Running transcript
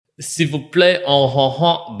S'il vous plaît,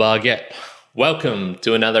 en baguette. Welcome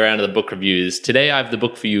to another round of the book reviews. Today I have the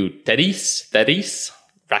book for you, Thérèse,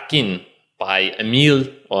 Raquin by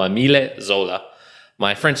Émile Zola.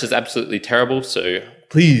 My French is absolutely terrible, so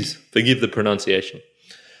please forgive the pronunciation.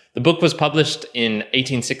 The book was published in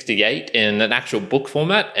 1868 in an actual book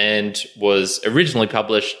format and was originally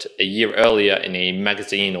published a year earlier in a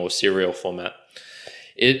magazine or serial format.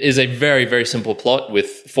 It is a very, very simple plot with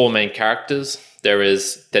four main characters. There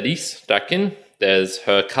is Thérèse, Raquin, there's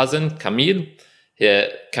her cousin, Camille,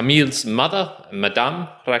 Camille's mother, Madame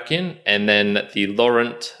Raquin, and then the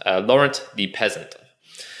Laurent the peasant.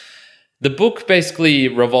 The book basically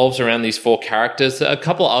revolves around these four characters. A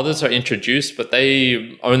couple others are introduced, but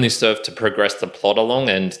they only serve to progress the plot along,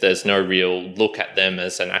 and there's no real look at them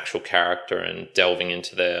as an actual character and delving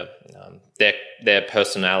into their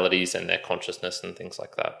personalities and their consciousness and things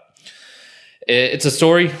like that. It's a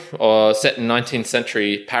story set in 19th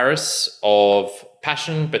century Paris of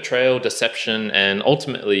passion, betrayal, deception, and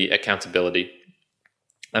ultimately accountability.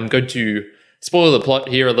 I'm going to spoil the plot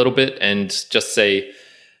here a little bit and just say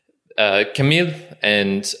Camille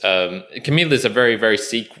is a very, very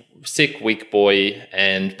sick, weak boy,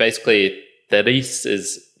 and basically Thérèse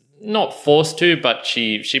is not forced to, but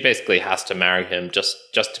she basically has to marry him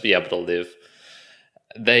just to be able to live.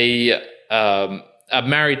 They are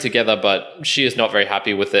married together, but she is not very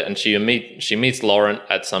happy with it, and she meets Laurent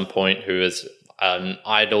at some point, who is an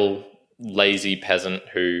idle, lazy peasant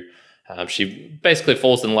who she basically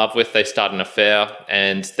falls in love with. They start an affair,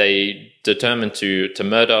 and they determine to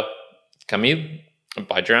murder Camille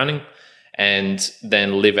by drowning, and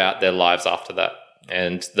then live out their lives after that.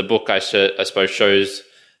 And the book, I suppose, shows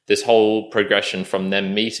this whole progression from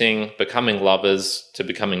them meeting, becoming lovers, to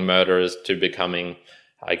becoming murderers, to becoming,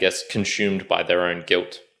 I guess, consumed by their own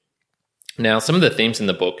guilt. Now, some of the themes in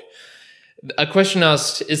the book. A question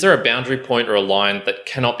asked, is there a boundary point or a line that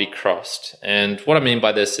cannot be crossed? And what I mean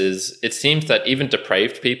by this is, it seems that even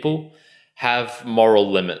depraved people have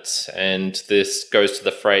moral limits. And this goes to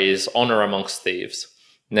the phrase, honor amongst thieves.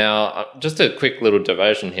 Now, just a quick little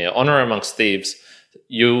diversion here. Honor amongst thieves,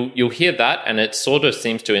 you'll hear that, and it sort of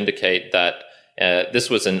seems to indicate that this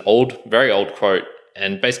was an very old quote,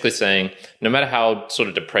 and basically saying, no matter how sort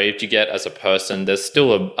of depraved you get as a person, there's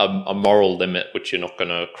still a moral limit which you're not going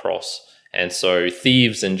to cross. And so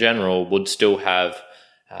thieves in general would still have,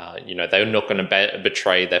 they're not going to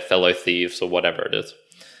betray their fellow thieves or whatever it is.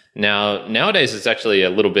 Now, nowadays it's actually a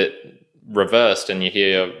little bit reversed, and you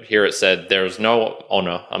hear it said, there is no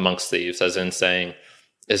honor amongst thieves, as in saying,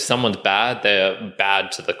 if someone's bad, they're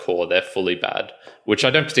bad to the core, they're fully bad, which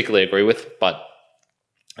I don't particularly agree with, but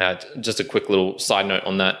just a quick little side note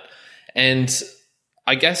on that. And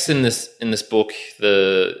I guess in this book,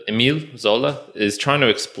 the Émile Zola is trying to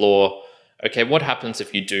explore, okay, what happens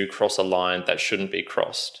if you do cross a line that shouldn't be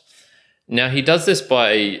crossed? Now, he does this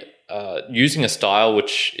by using a style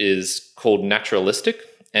which is called naturalistic,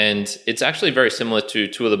 and it's actually very similar to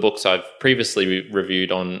two of the books I've previously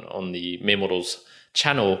reviewed on the Memorals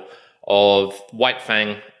channel of White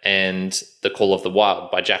Fang and The Call of the Wild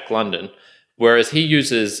by Jack London. Whereas he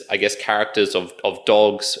uses, I guess, characters of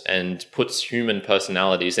dogs and puts human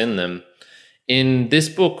personalities in them. In this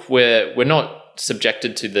book, we're not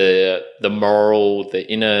subjected to the moral, the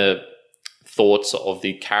inner thoughts of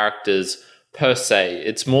the characters per se.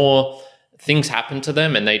 It's more things happen to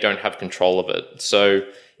them and they don't have control of it. So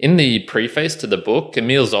in the preface to the book,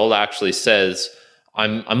 Émile Zola actually says,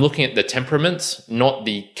 I'm looking at the temperaments, not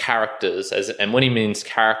the characters. And when he means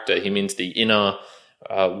character, he means the inner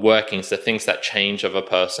workings, the things that change of a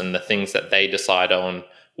person, the things that they decide on,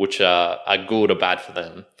 which are good or bad for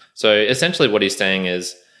them. So essentially what he's saying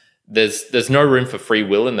is there's no room for free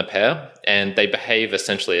will in the pair, and they behave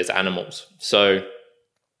essentially as animals. So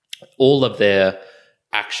all of their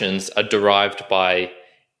actions are derived by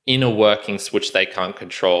inner workings which they can't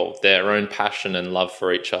control, their own passion and love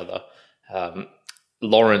for each other.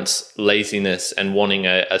 Laurent's laziness and wanting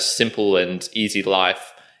a simple and easy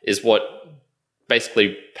life is what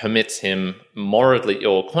basically permits him morally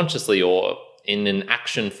or consciously or in an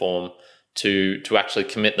action form to actually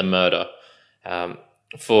commit the murder.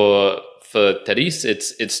 For Thérèse,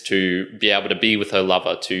 it's to be able to be with her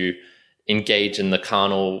lover, to engage in the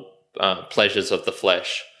carnal pleasures of the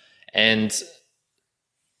flesh. And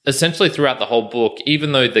essentially throughout the whole book,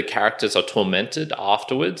 even though the characters are tormented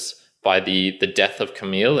afterwards by the death of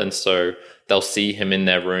Camille, and so they'll see him in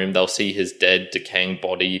their room, they'll see his dead, decaying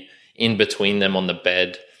body in between them on the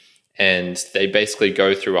bed, and they basically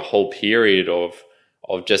go through a whole period of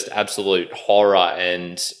just absolute horror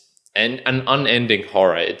and an unending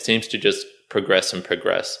horror. It seems to just progress and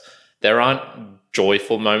progress. there aren't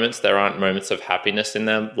joyful moments. There aren't moments of happiness in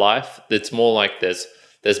their life. It's more like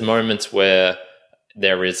there's moments where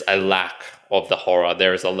there is a lack of the horror.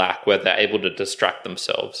 There is a lack where they're able to distract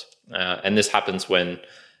themselves. And this happens when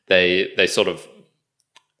they sort of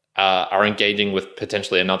are engaging with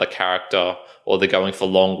potentially another character, or they're going for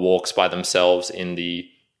long walks by themselves in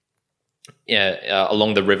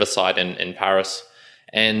along the riverside in Paris.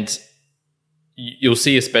 And you'll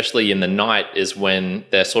see, especially in the night, is when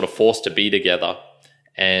they're sort of forced to be together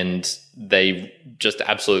and they just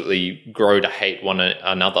absolutely grow to hate one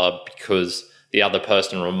another because the other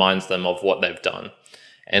person reminds them of what they've done.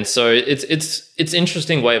 And so it's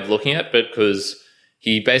interesting way of looking at it, because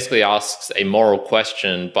he basically asks a moral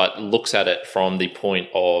question, but looks at it from the point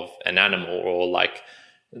of an animal, or like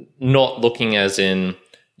not looking as in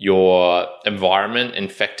your environment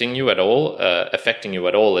affecting you at all.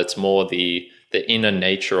 It's more the inner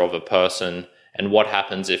nature of a person, and what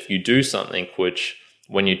happens if you do something which,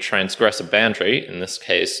 when you transgress a boundary, in this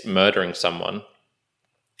case, murdering someone,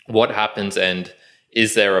 what happens, and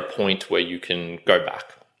is there a point where you can go back?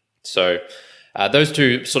 So those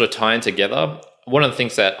two sort of tie in together. One of the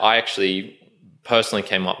things that I actually personally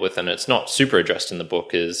came up with, and it's not super addressed in the book,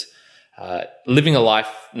 is living a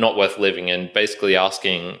life not worth living, and basically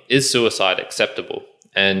asking, is suicide acceptable?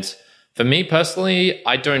 And for me personally,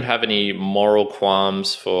 I don't have any moral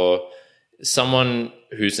qualms for someone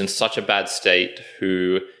who's in such a bad state,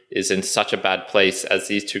 who is in such a bad place as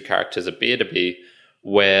these two characters appear to be,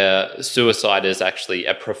 where suicide is actually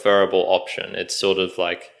a preferable option. It's sort of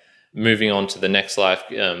like moving on to the next life,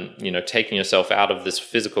 taking yourself out of this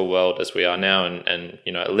physical world as we are now, and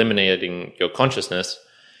eliminating your consciousness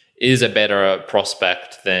is a better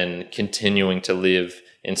prospect than continuing to live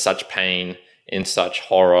in such pain, in such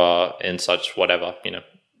horror, in such whatever,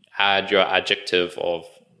 add your adjective of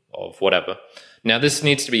whatever. Now, this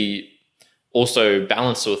needs to be also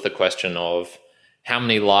balanced with the question of how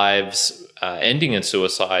many lives ending in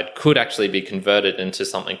suicide could actually be converted into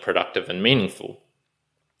something productive and meaningful.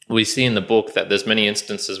 We see in the book that there's many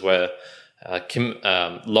instances where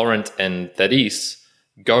Laurent and Thérèse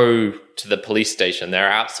go to the police station.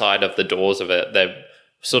 They're outside of the doors of it. They're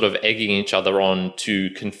sort of egging each other on to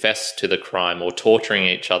confess to the crime, or torturing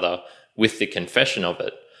each other with the confession of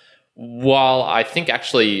it. While I think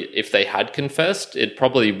actually if they had confessed, it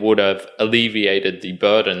probably would have alleviated the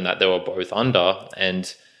burden that they were both under.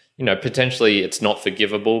 And, potentially it's not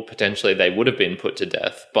forgivable. Potentially they would have been put to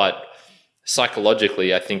death. But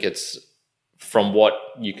psychologically, I think it's, from what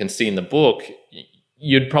you can see in the book,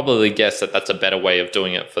 you'd probably guess that that's a better way of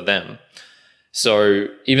doing it for them. So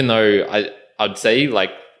even though I'd say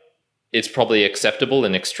like it's probably acceptable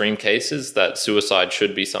in extreme cases that suicide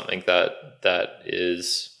should be something that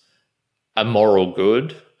is a moral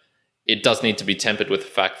good, it does need to be tempered with the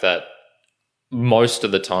fact that most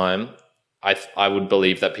of the time I would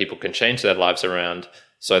believe that people can change their lives around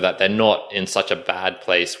so that they're not in such a bad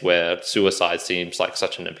place where suicide seems like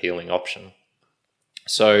such an appealing option.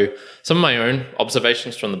 So some of my own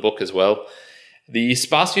observations from the book as well. The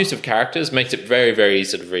sparse use of characters makes it very, very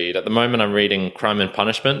easy to read. At the moment, I'm reading Crime and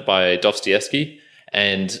Punishment by Dostoevsky,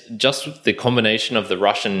 and just the combination of the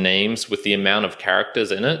Russian names with the amount of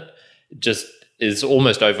characters in it just is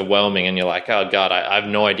almost overwhelming, and you're like, oh God, I have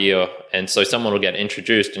no idea. And so someone will get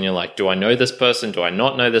introduced and you're like, do I know this person? Do I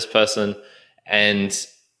not know this person? And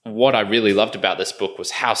what I really loved about this book was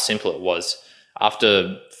how simple it was.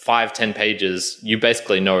 After 5-10 pages, you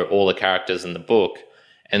basically know all the characters in the book.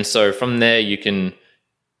 And so from there, you can,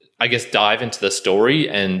 I guess, dive into the story.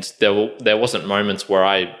 And there wasn't moments where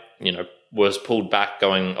I, was pulled back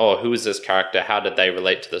going, oh, who is this character? How did they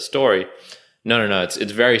relate to the story? No. It's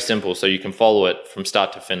very simple. So you can follow it from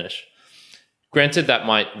start to finish. Granted, that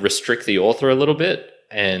might restrict the author a little bit.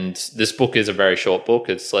 And this book is a very short book.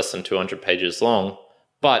 It's less than 200 pages long.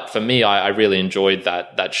 But for me, I really enjoyed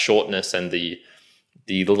that shortness and the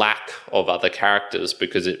lack of other characters,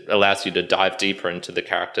 because it allows you to dive deeper into the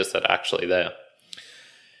characters that are actually there.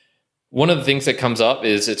 One of the things that comes up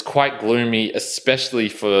is it's quite gloomy, especially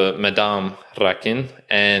for Madame Raquin,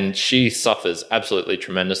 and she suffers absolutely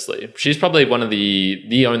tremendously. She's probably one of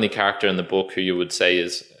the only character in the book who you would say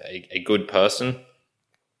is a good person,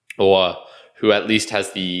 or who at least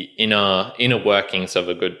has the inner workings of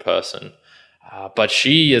a good person. But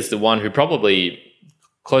she is the one who probably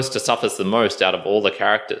close to suffers the most out of all the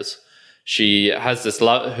characters. She has this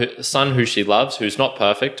son who she loves, who's not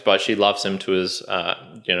perfect, but she loves him to his,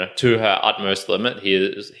 to her utmost limit.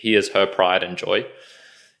 He is her pride and joy.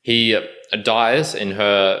 He dies in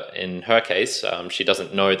her case. She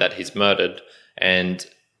doesn't know that he's murdered, and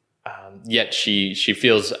yet she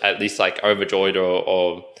feels at least like overjoyed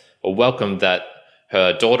or or welcomed that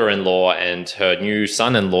her daughter-in-law and her new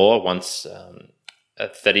son-in-law, once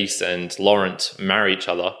Thérèse and Laurent marry each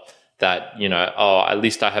other, that, at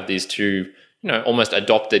least I have these two, almost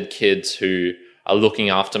adopted kids who are looking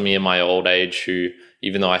after me in my old age, who,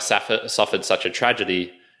 even though I suffered such a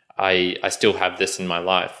tragedy, I still have this in my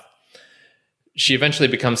life. She eventually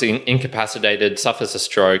becomes incapacitated, suffers a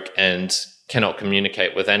stroke, and cannot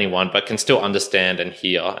communicate with anyone, but can still understand and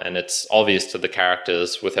hear. And it's obvious to the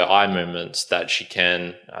characters with her eye movements that she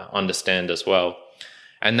can understand as well.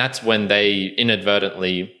 And that's when they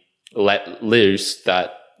inadvertently let loose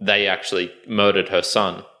that they actually murdered her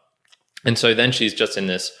son. And so then she's just in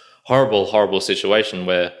this horrible, horrible situation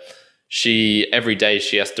where every day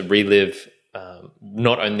she has to relive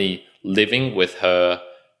not only living with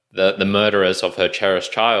the murderers of her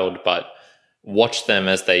cherished child, but watch them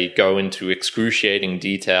as they go into excruciating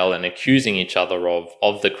detail and accusing each other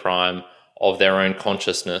of the crime, of their own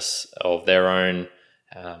consciousness, of their own,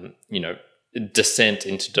 descent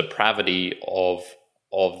into depravity of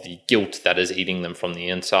the guilt that is eating them from the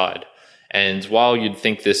inside. And while you'd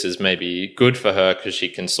think this is maybe good for her because she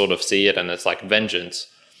can sort of see it and it's like vengeance,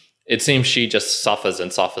 it seems she just suffers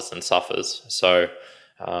and suffers and suffers. So,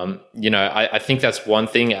 I think that's one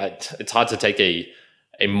thing. It's hard to take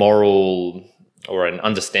a moral or an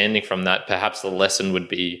understanding from that. Perhaps the lesson would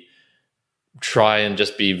be try and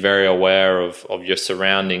just be very aware of your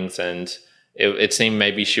surroundings. And it seemed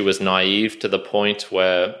maybe she was naive to the point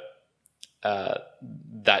where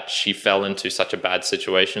that she fell into such a bad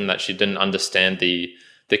situation that she didn't understand the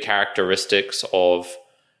characteristics of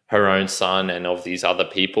her own son and of these other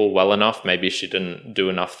people well enough. Maybe she didn't do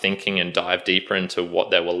enough thinking and dive deeper into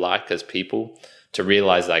what they were like as people to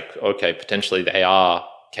realize, like, okay, potentially they are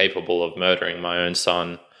capable of murdering my own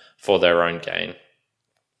son for their own gain.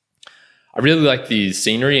 I really like the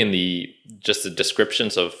scenery and the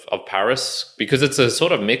descriptions of Paris, because it's a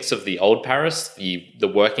sort of mix of the old Paris,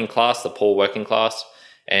 the working class, the poor working class,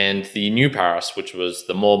 and the new Paris, which was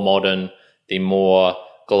the more modern, the more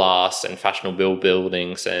glass and fashionable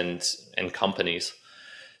buildings and companies.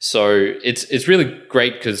 So it's really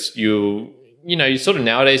great because you sort of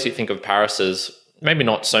nowadays you think of Paris as maybe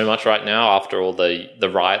not so much right now after all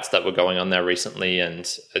the riots that were going on there recently,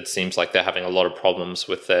 and it seems like they're having a lot of problems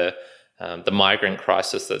with the migrant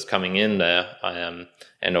crisis that's coming in there,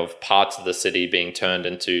 and of parts of the city being turned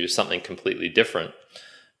into something completely different.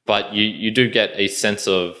 But you do get a sense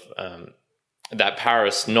of that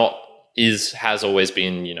Paris has always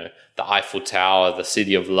been, the Eiffel Tower, the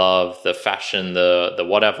city of love, the fashion, the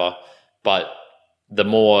whatever, but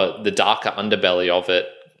the darker underbelly of it,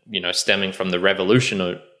 stemming from the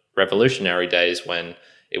revolutionary days when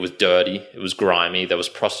it was dirty, it was grimy, there was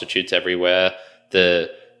prostitutes everywhere. They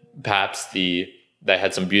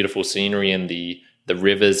had some beautiful scenery in the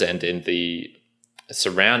rivers and in the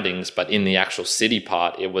surroundings, but in the actual city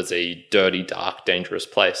part, it was a dirty, dark, dangerous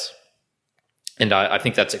place. And I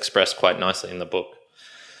think that's expressed quite nicely in the book.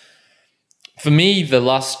 For me, the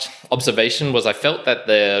last observation was I felt that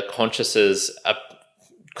their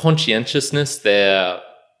conscientiousness, their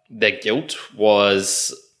guilt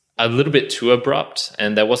was a little bit too abrupt,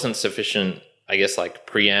 and there wasn't sufficient, I guess, like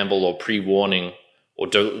preamble or pre-warning or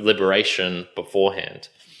deliberation beforehand.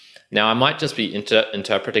 Now, I might just be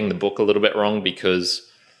interpreting the book a little bit wrong, because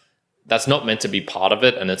that's not meant to be part of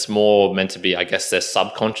it, and it's more meant to be, I guess, their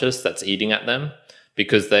subconscious that's eating at them,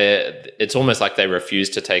 because it's almost like they refuse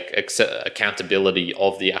to take accountability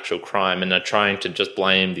of the actual crime, and they're trying to just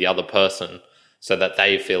blame the other person so that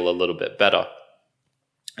they feel a little bit better.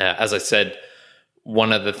 As I said,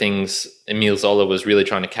 one of the things Émile Zola was really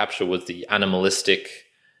trying to capture was the animalistic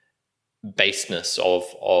baseness of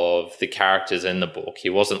the characters in the book. He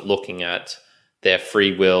wasn't looking at their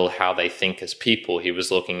free will, how they think as people. He was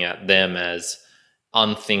looking at them as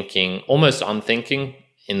almost unthinking,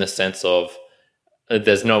 in the sense of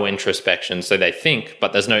there's no introspection. So they think,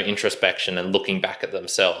 but there's no introspection and looking back at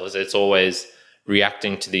themselves. It's always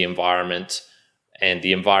reacting to the environment, and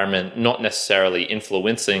the environment not necessarily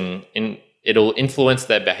it'll influence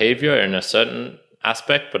their behavior in a certain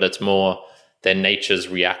aspect, but it's more their nature's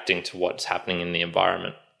reacting to what's happening in the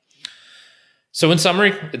environment. So in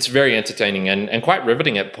summary, it's very entertaining and quite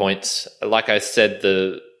riveting at points. Like I said,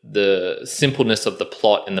 the simpleness of the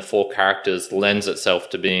plot and the four characters lends itself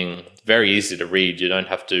to being very easy to read. You don't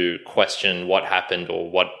have to question what happened or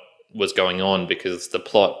what was going on, because the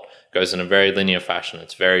plot goes in a very linear fashion.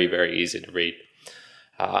 It's very, very easy to read.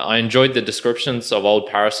 I enjoyed the descriptions of Old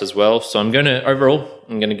Paris as well. So I'm going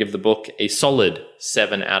to give the book a solid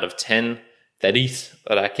 7 out of 10. Thérèse,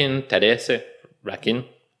 Raquin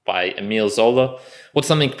by Émile Zola. What's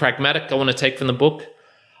something pragmatic I want to take from the book?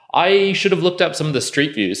 I should have looked up some of the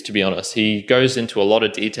street views, to be honest. He goes into a lot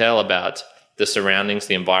of detail about the surroundings,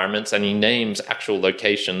 the environments, and he names actual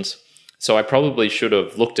locations. So I probably should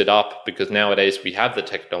have looked it up, because nowadays we have the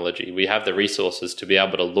technology, we have the resources to be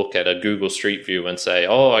able to look at a Google Street View and say,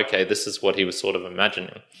 oh, okay, this is what he was sort of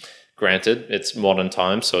imagining. Granted, it's modern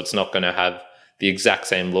times, so it's not going to have the exact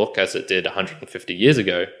same look as it did 150 years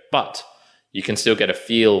ago, but you can still get a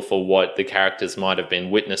feel for what the characters might have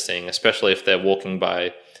been witnessing, especially if they're walking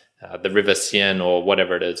by the River Seine or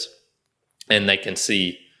whatever it is, and they can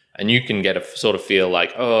see, and you can get a sort of feel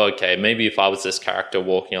like, oh, okay, maybe if I was this character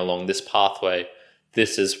walking along this pathway,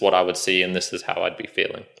 this is what I would see and this is how I'd be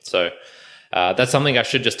feeling. So that's something I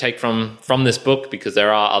should just take from this book, because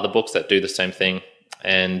there are other books that do the same thing.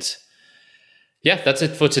 And yeah, that's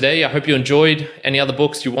it for today. I hope you enjoyed. Any other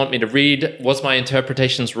books you want me to read? Was my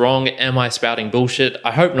interpretations wrong? Am I spouting bullshit?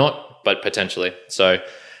 I hope not, but potentially. So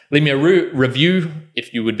leave me a review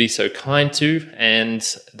if you would be so kind to. And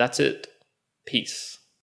that's it. Peace.